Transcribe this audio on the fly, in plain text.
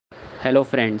Hello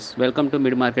friends, welcome to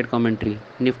Mid Market Commentary.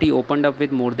 Nifty opened up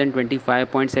with more than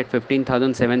 25 points at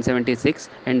 15,776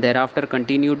 and thereafter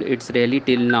continued its rally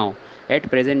till now. At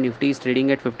present, Nifty is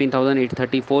trading at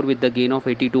 15,834 with the gain of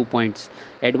 82 points.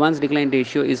 Advanced decline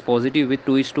ratio is positive with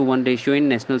 2:1 ratio in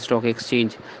National Stock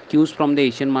Exchange. Cues from the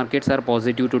Asian markets are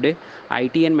positive today.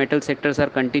 IT and metal sectors are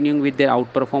continuing with their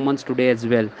outperformance today as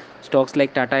well. Stocks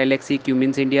like Tata Elxsi,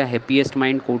 Cummins India, Happiest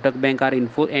Mind, Kotak Bank are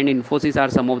and Infosys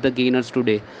are some of the gainers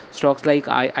today. Stocks like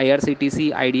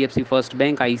IRCTC, IDFC First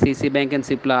Bank, ICICI Bank, and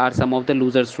Cipla are some of the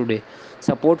losers today.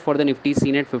 Support for the Nifty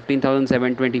seen at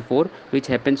 15,724, which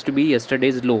happens to be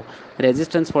yesterday's low.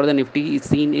 Resistance for the Nifty is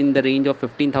seen in the range of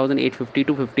 15,850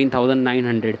 to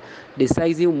 15,900.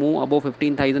 Decisive move above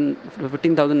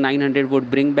 15,900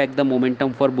 would bring back the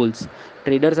momentum for bulls.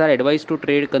 Traders are advised to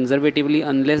trade conservatively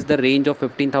unless the range of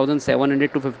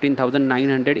 15,700 to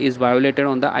 15,900 is violated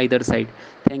on the either side.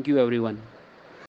 Thank you everyone.